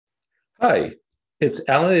Hi, it's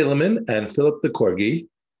Alan Edelman and Philip the Corgi,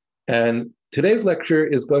 and today's lecture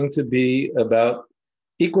is going to be about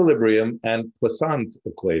equilibrium and Poisson's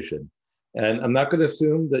equation. And I'm not going to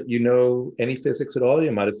assume that you know any physics at all.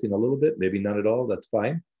 You might have seen a little bit, maybe none at all. That's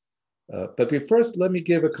fine. First, let me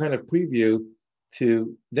give a kind of preview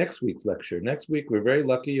to next week's lecture. Next week, we're very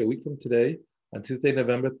lucky, a week from today, on Tuesday,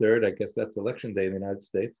 November 3rd, I guess that's election day in the United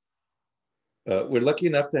States. We're lucky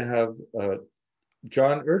enough to have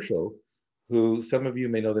John Urschel, who some of you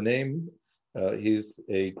may know the name. He's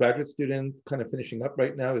a graduate student, kind of finishing up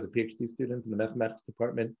right now. He's a PhD student in the mathematics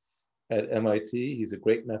department at MIT. He's a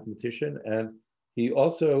great mathematician, and he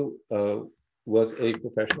also was a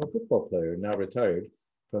professional football player, now retired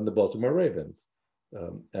from the Baltimore Ravens.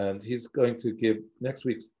 And he's going to give next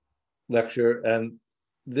week's lecture. And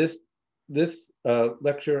this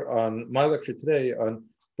lecture on my lecture today on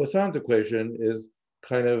Poisson's equation is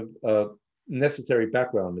kind of necessary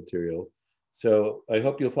background material. So I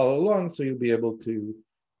hope you'll follow along so you'll be able to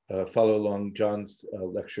follow along John's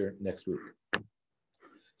lecture next week.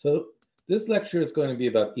 So this lecture is going to be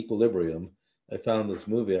about equilibrium. I found this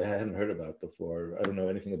movie I hadn't heard about before. I don't know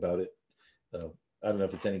anything about it. I don't know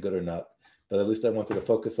if it's any good or not, but at least I wanted to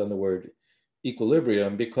focus on the word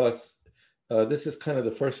equilibrium because this is kind of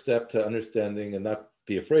the first step to understanding and not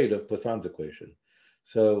be afraid of Poisson's equation.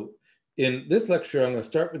 So in this lecture, I'm going to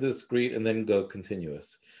start with discrete and then go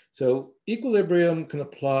continuous. So equilibrium can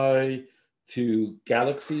apply to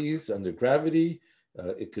galaxies under gravity.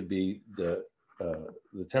 It could be the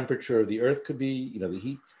temperature of the Earth could be, the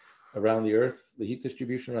heat around the Earth, the heat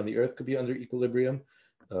distribution around the Earth could be under equilibrium.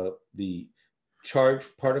 The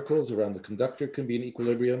charged particles around the conductor can be in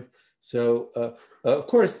equilibrium. So of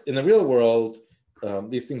course, in the real world,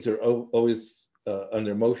 these things are always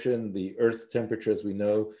under motion. The Earth's temperature, as we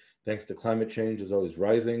know, thanks to climate change, is always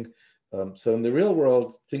rising. So in the real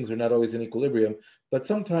world, things are not always in equilibrium, but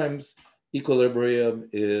sometimes equilibrium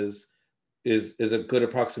is a good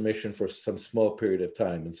approximation for some small period of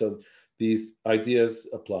time. And so these ideas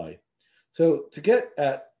apply. So to get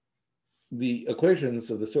at the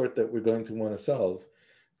equations of the sort that we're going to want to solve,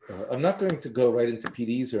 I'm not going to go right into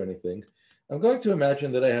PDEs or anything. I'm going to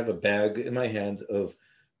imagine that I have a bag in my hand of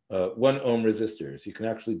 1 ohm resistors. You can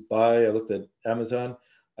actually buy, I looked at Amazon,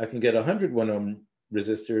 I can get 100 1 ohm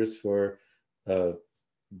resistors for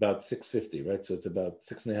about $6.50, right? So it's about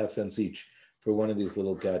 6.5 cents each for one of these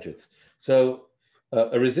little gadgets. So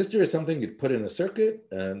a resistor is something you'd put in a circuit,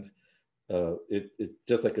 and it's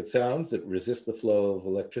just like it sounds, it resists the flow of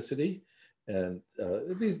electricity. And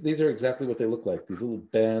these are exactly what they look like. These little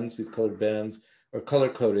bands, these colored bands, are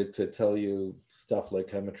color-coded to tell you stuff like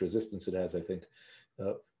how much resistance it has, I think.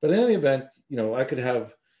 But in any event, I could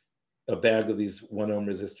have a bag of these 1 ohm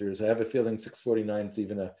resistors. I have a feeling $6.49 is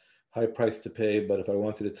even a high price to pay, but if I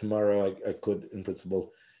wanted it tomorrow, I could, in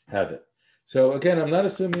principle, have it. So again, I'm not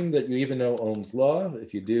assuming that you even know Ohm's law.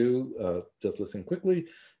 If you do, just listen quickly.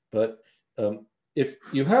 But if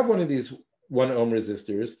you have one of these 1 ohm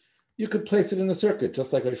resistors, you could place it in a circuit,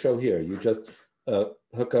 just like I show here. You just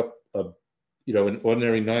hook up an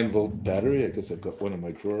ordinary 9-volt battery. I guess I've got one in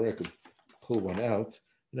my drawer. I could pull one out.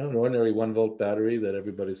 An ordinary 1-volt battery that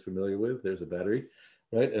everybody's familiar with. There's a battery,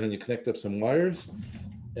 right? And then you connect up some wires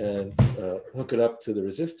and hook it up to the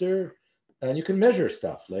resistor, and you can measure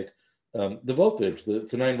stuff like the voltage.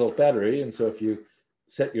 It's a 9-volt battery, and so if you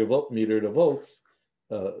set your voltmeter to volts,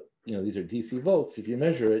 these are DC volts. If you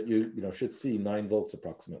measure it, you should see 9 volts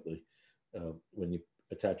approximately when you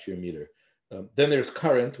attach your meter. Then there's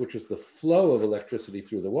current, which is the flow of electricity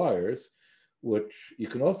through the wires, which you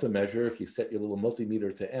can also measure. If you set your little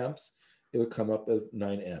multimeter to amps, it would come up as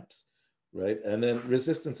 9 amps, right? And then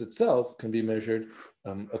resistance itself can be measured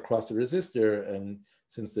across a resistor. And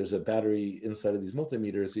since there's a battery inside of these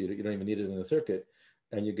multimeters, you don't even need it in a circuit.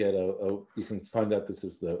 And you get you can find out this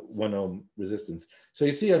is the 1 ohm resistance. So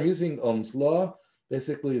you see, I'm using Ohm's law.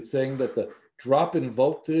 Basically, it's saying that the drop in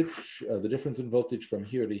voltage, the difference in voltage from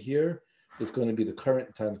here to here, is going to be the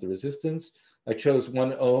current times the resistance. I chose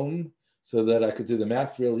 1 ohm so that I could do the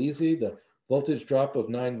math real easy. The voltage drop of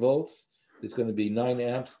 9 volts is going to be 9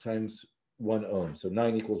 amps times 1 ohm. So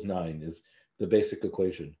 9 equals 9 is the basic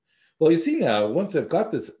equation. Well, you see now, once I've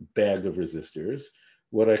got this bag of resistors,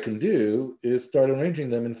 what I can do is start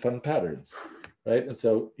arranging them in fun patterns, right? And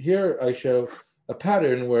so here I show a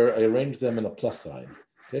pattern where I arrange them in a plus sign.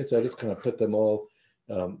 Okay, so I just kind of put them all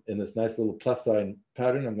in this nice little plus sign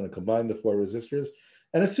pattern. I'm going to combine the 4 resistors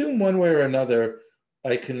and assume one way or another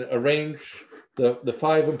I can arrange the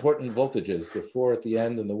 5 important voltages, the 4 at the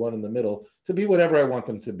end and the 1 in the middle, to be whatever I want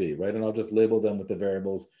them to be, right? And I'll just label them with the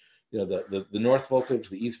variables, the north voltage,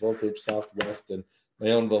 the east voltage, south, west, and my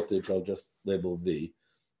own voltage, I'll just label V.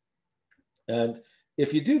 And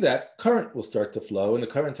if you do that, current will start to flow, and the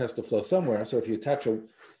current has to flow somewhere. So if you attach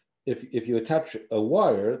a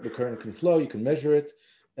wire, the current can flow, you can measure it,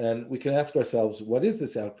 and we can ask ourselves, what is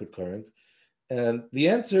this output current? And the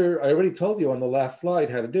answer, I already told you on the last slide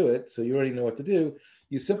how to do it, so you already know what to do.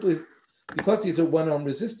 You simply, because these are 1 ohm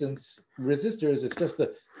resistors, it's just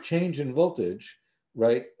a change in voltage,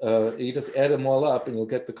 right? You just add them all up and you'll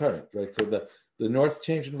get the current, right? So the north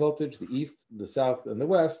change in voltage, the east, the south, and the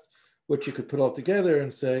west, which you could put all together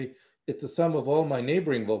and say, it's the sum of all my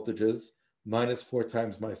neighboring voltages minus 4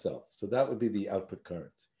 times myself. So that would be the output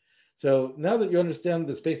current. So now that you understand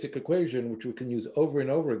this basic equation, which we can use over and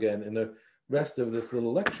over again in the rest of this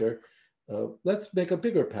little lecture, let's make a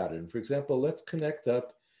bigger pattern. For example, let's connect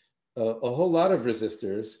up a whole lot of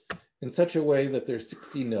resistors in such a way that there's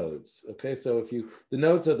 60 nodes. Okay, so the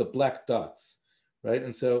nodes are the black dots, right?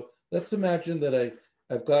 And so let's imagine that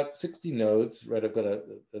I've got 60 nodes, right? I've got I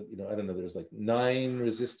don't know, there's like 9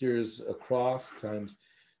 resistors across times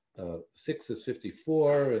 6 is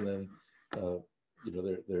 54, and then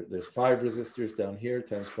there's 5 resistors down here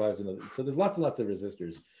times 5 is another. So there's lots and lots of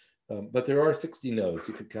resistors, but there are 60 nodes.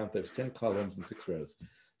 You could count there's 10 columns and 6 rows.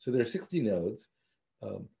 So there are 60 nodes,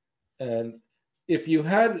 and if you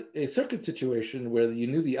had a circuit situation where you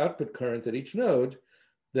knew the output current at each node,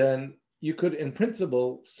 then you could, in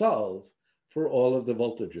principle, solve for all of the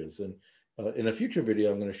voltages. And in a future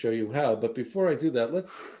video, I'm going to show you how. But before I do that,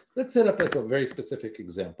 let's set up like a very specific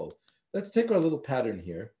example. Let's take our little pattern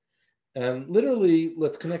here, and literally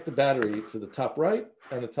let's connect the battery to the top right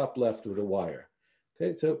and the top left with a wire.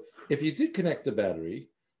 Okay, so if you did connect the battery,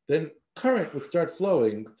 then current would start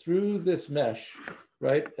flowing through this mesh,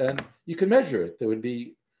 right? And you can measure it. There would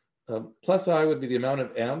be plus I would be the amount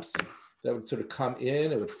of amps that would sort of come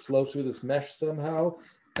in. It would flow through this mesh somehow,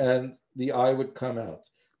 and the I would come out.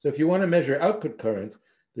 So if you want to measure output current,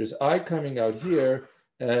 there's I coming out here,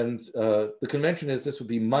 and the convention is this would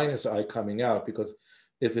be minus I coming out, because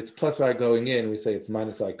if it's plus I going in, we say it's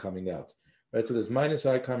minus I coming out, right? So there's minus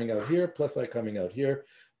I coming out here, plus I coming out here,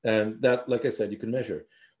 and that, like I said, you can measure.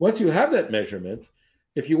 Once you have that measurement,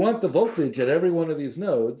 if you want the voltage at every one of these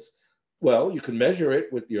nodes, well, you can measure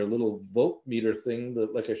it with your little voltmeter thing,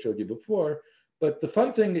 like I showed you before. But the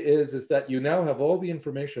fun thing is that you now have all the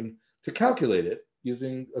information to calculate it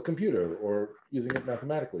using a computer or using it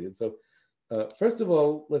mathematically. And so first of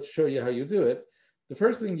all, let's show you how you do it. The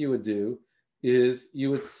first thing you would do is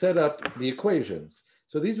you would set up the equations.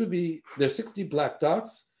 So these would be, there's 60 black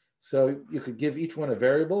dots. So you could give each one a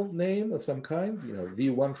variable name of some kind,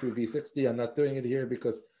 V1 through V60. I'm not doing it here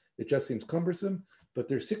because it just seems cumbersome, but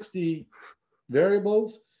there's 60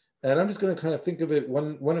 variables. And I'm just going to kind of think of it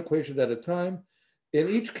one equation at a time. In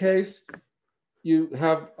each case, you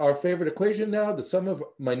have our favorite equation now. The sum of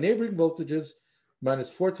my neighboring voltages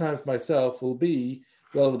minus 4 times myself will be,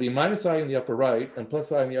 well, it'll be minus I in the upper right and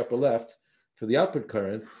plus I in the upper left for the output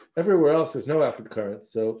current. Everywhere else, there's no output current.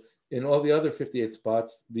 So in all the other 58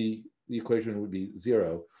 spots, the equation would be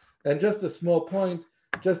 0. And just a small point,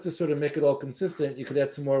 just to sort of make it all consistent, you could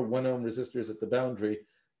add some more 1 ohm resistors at the boundary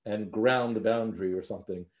and ground the boundary or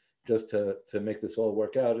something, just to make this all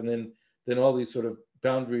work out. And then all these sort of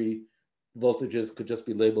boundary voltages could just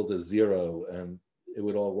be labeled as 0, and it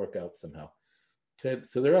would all work out somehow. Okay,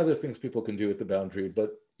 so there are other things people can do at the boundary,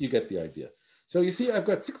 but you get the idea. So you see, I've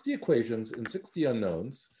got 60 equations and 60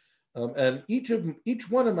 unknowns, and each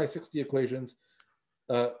one of my 60 equations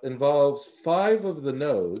involves 5 of the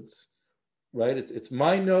nodes, right? It's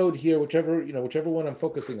my node here, whichever one I'm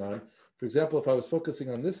focusing on. For example, if I was focusing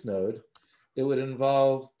on this node, it would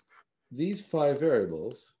involve these 5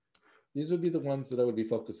 variables. These would be the ones that I would be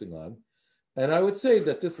focusing on. And I would say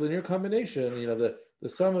that this linear combination, the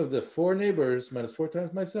sum of the 4 neighbors minus 4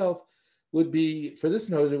 times myself would be, for this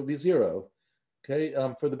node, it would be 0. Okay,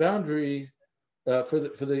 for the boundary, for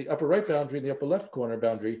the upper right boundary and the upper left corner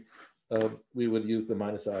boundary, we would use the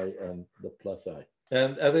minus I and the plus I.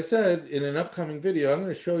 And as I said, in an upcoming video, I'm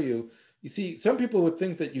going to show you, you see, some people would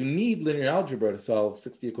think that you need linear algebra to solve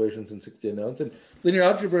 60 equations and 60 unknowns. And linear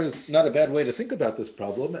algebra is not a bad way to think about this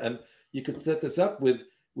problem. And you could set this up with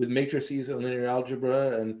matrices and linear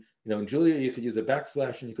algebra. And in Julia, you could use a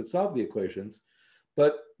backslash and you could solve the equations.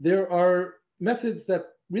 But there are methods that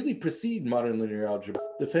really precede modern linear algebra.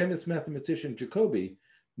 The famous mathematician Jacobi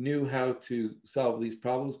knew how to solve these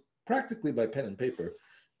problems practically by pen and paper.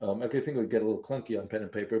 I think it would get a little clunky on pen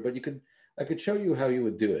and paper, but I could show you how you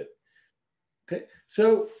would do it. Okay,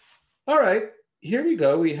 so, all right, here we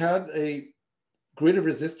go. We had a grid of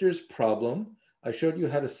resistors problem. I showed you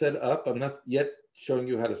how to set up. I'm not yet showing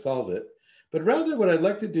you how to solve it, but rather what I'd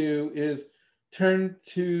like to do is turn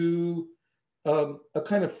to a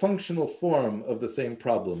kind of functional form of the same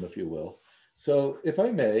problem, if you will. So if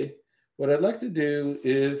I may, what I'd like to do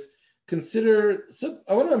is consider, so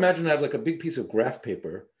I want to imagine I have like a big piece of graph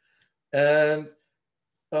paper, and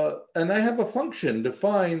I have a function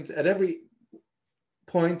defined at every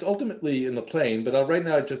point, ultimately in the plane, but right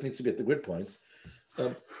now it just needs to be at the grid points.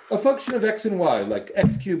 A function of x and y, like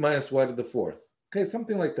x cubed minus y to the fourth. Okay,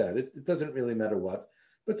 something like that. It doesn't really matter what,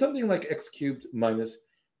 but something like x cubed minus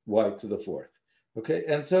y to the fourth. Okay,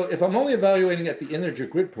 and so if I'm only evaluating at the integer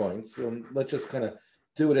grid points, let's just kind of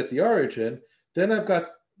do it at the origin, then I've got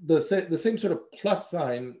the same sort of plus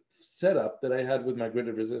sign setup that I had with my grid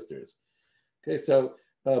of resistors. Okay, so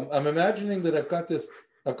I'm imagining that I've got this,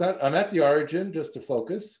 I'm at the origin just to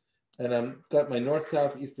focus, and I've got my north,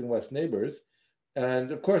 south, east, and west neighbors.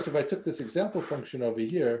 And of course, if I took this example function over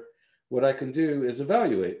here, what I can do is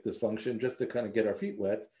evaluate this function just to kind of get our feet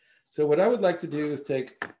wet. So what I would like to do is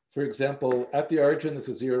take, for example, at the origin, this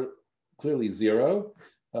is zero, clearly 0.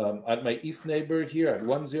 At my east neighbor here at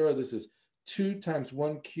 1, 0, this is 2 times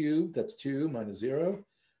 1 cubed, that's 2 minus 0,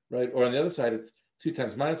 right? Or on the other side, it's 2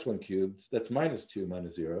 times minus 1 cubed, that's minus 2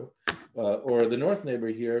 minus 0. Or the north neighbor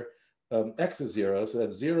here, x is 0, so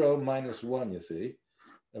that's 0 minus 1, you see.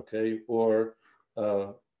 Okay, or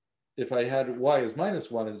if I had y as minus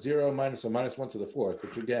 1, it's 0 minus a minus 1 to the fourth,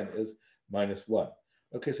 which again is minus 1.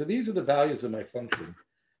 Okay, so these are the values of my function.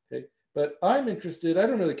 Okay, but I'm interested, I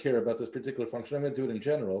don't really care about this particular function. I'm going to do it in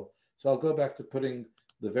general. So I'll go back to putting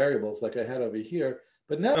the variables like I had over here.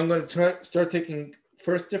 But now I'm going to start taking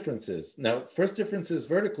first differences. Now, first differences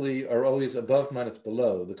vertically are always above minus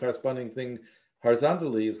below. The corresponding thing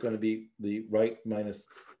horizontally is going to be the right minus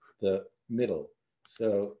the middle.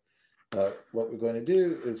 So what we're going to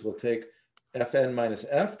do is we'll take fn minus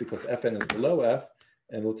f, because fn is below f,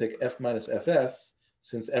 and we'll take f minus fs,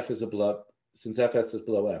 since f is above, since fs is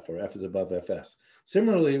below f, or f is above fs.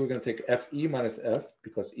 Similarly, we're going to take fe minus f,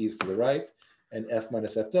 because e is to the right, and f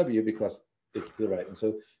minus fw, because it's to the right. And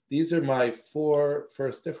so these are my 4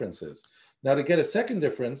 first differences. Now, to get a second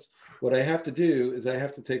difference, what I have to do is I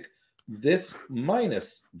have to take this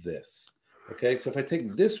minus this. Okay, so if I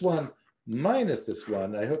take this one minus this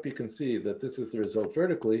one, I hope you can see that this is the result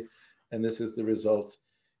vertically, and this is the result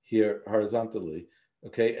here horizontally.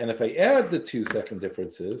 Okay, and if I add the 2 second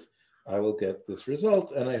differences, I will get this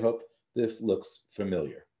result, and I hope this looks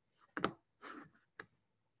familiar.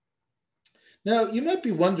 Now, you might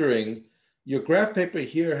be wondering, your graph paper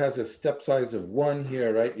here has a step size of 1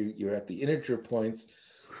 here, right? You're at the integer points,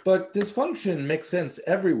 but this function makes sense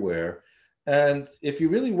everywhere. And if you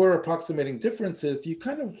really were approximating differences, you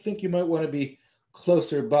kind of think you might want to be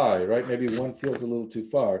closer by, right? Maybe 1 feels a little too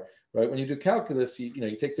far, right? When you do calculus,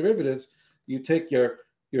 you take derivatives, you take your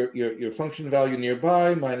function value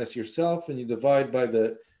nearby minus yourself, and you divide by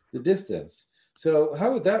the distance. So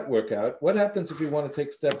how would that work out? What happens if you want to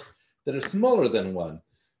take steps that are smaller than 1?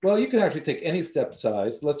 Well, you can actually take any step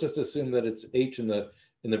size. Let's just assume that it's h in the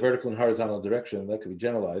vertical and horizontal direction. That could be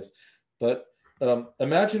generalized. But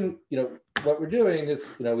imagine, what we're doing is,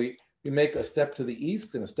 we make a step to the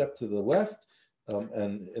east and a step to the west.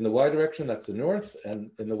 And in the y direction, that's the north. And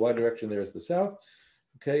in the y direction, there's the south.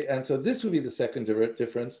 Okay, and so this would be the second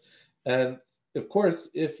difference. And of course,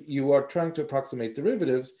 if you are trying to approximate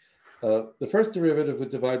derivatives, the first derivative would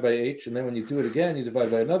divide by h, and then when you do it again, you divide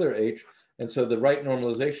by another h, and so the right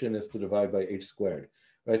normalization is to divide by h squared,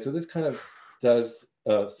 right? So this kind of does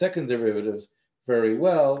second derivatives very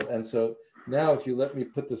well, and so now if you let me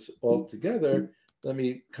put this all together, let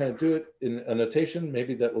me kind of do it in a notation,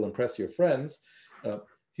 maybe that will impress your friends.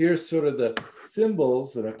 Here's sort of the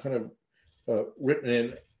symbols that are kind of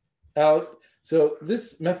written out. So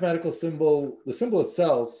this mathematical symbol, the symbol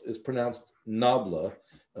itself is pronounced nabla.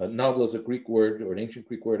 Nabla is a Greek word, or an ancient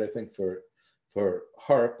Greek word, I think, for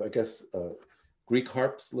harp. I guess Greek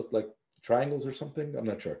harps look like triangles or something. I'm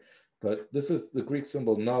not sure. But this is the Greek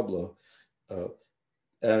symbol nabla.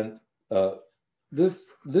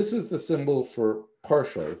 This is the symbol for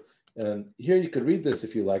partial. And here you could read this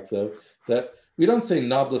if you like, though, that we don't say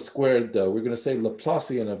nabla squared, though. We're going to say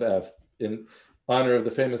Laplacian of f in honor of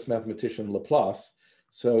the famous mathematician Laplace.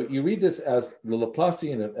 So you read this as the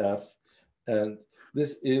Laplacian of f, and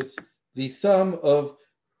this is the sum of,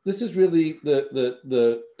 this is really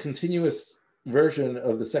the continuous version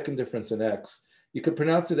of the second difference in x. You could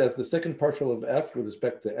pronounce it as the second partial of f with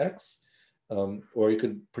respect to x, or you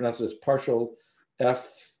could pronounce it as partial f,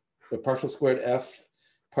 or partial squared f,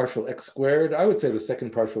 partial x squared. I would say the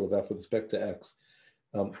second partial of f with respect to x,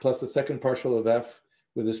 plus the second partial of f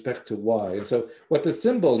with respect to y. And so what the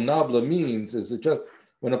symbol nabla means is it just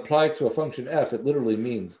when applied to a function f, it literally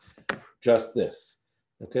means just this.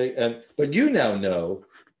 Okay, but you now know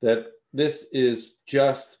that this is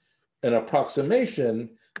just an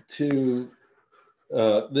approximation to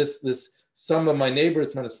this sum of my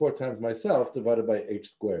neighbors minus 4 times myself divided by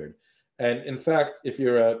h squared. And in fact, if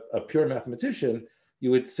you're a pure mathematician,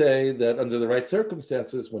 you would say that under the right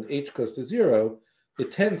circumstances, when h goes to 0,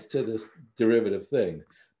 it tends to this derivative thing.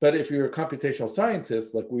 But if you're a computational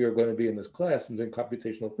scientist, like we are going to be in this class and doing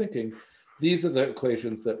computational thinking, these are the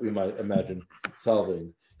equations that we might imagine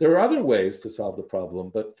solving. There are other ways to solve the problem,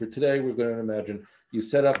 but for today, we're going to imagine you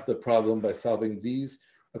set up the problem by solving these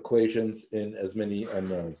equations in as many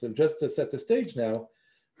unknowns. And just to set the stage now,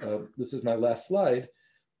 this is my last slide.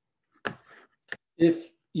 If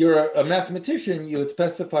you're a mathematician, you would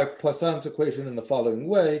specify Poisson's equation in the following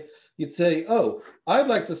way. You'd say, oh, I'd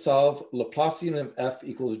like to solve Laplacian of f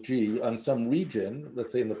equals g on some region,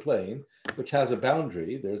 let's say in the plane, which has a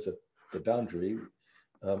boundary. There's the boundary.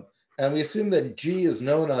 And we assume that g is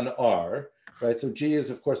known on R, right? So g is,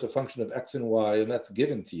 of course, a function of x and y, and that's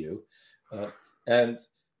given to you.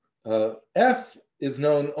 F is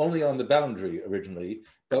known only on the boundary originally,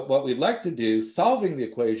 but what we'd like to do, solving the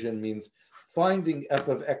equation, means finding f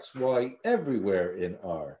of x, y everywhere in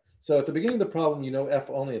R. So at the beginning of the problem, you know f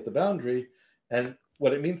only at the boundary, and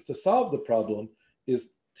what it means to solve the problem is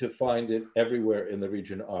to find it everywhere in the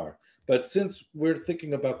region R. But since we're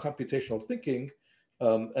thinking about computational thinking,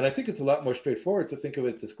 and I think it's a lot more straightforward to think of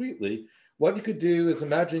it discretely, what you could do is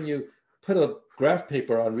imagine you put a graph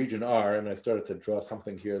paper on region R, and I started to draw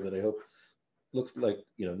something here that I hope looks like,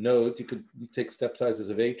 nodes. You could take step sizes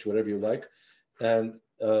of h, whatever you like. And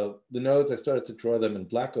the nodes, I started to draw them in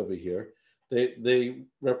black over here. They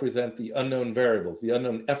represent the unknown variables, the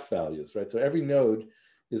unknown f values, right? So every node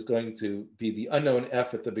is going to be the unknown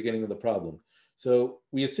f at the beginning of the problem. So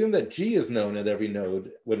we assume that g is known at every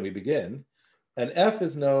node when we begin, and f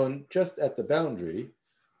is known just at the boundary.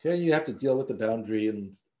 Okay, you have to deal with the boundary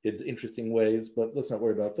in interesting ways, but let's not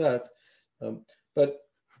worry about that. But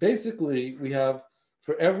basically, we have,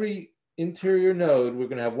 for every interior node, we're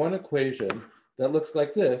going to have one equation that looks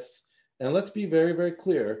like this. And let's be very, very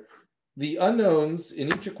clear. The unknowns in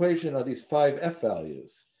each equation are these 5 f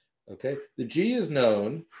values. Okay, the g is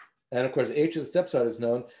known, and of course, h of the step side is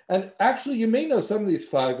known. And actually, you may know some of these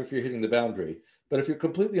 5 if you're hitting the boundary. But if you're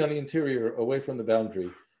completely on the interior, away from the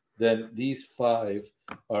boundary, then these 5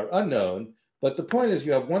 are unknown. But the point is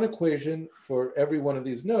you have one equation for every one of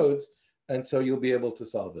these nodes, and so you'll be able to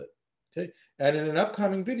solve it. Okay. And in an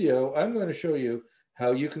upcoming video, I'm going to show you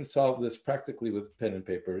how you can solve this practically with pen and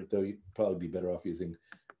paper, though you'd probably be better off using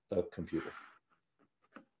a computer.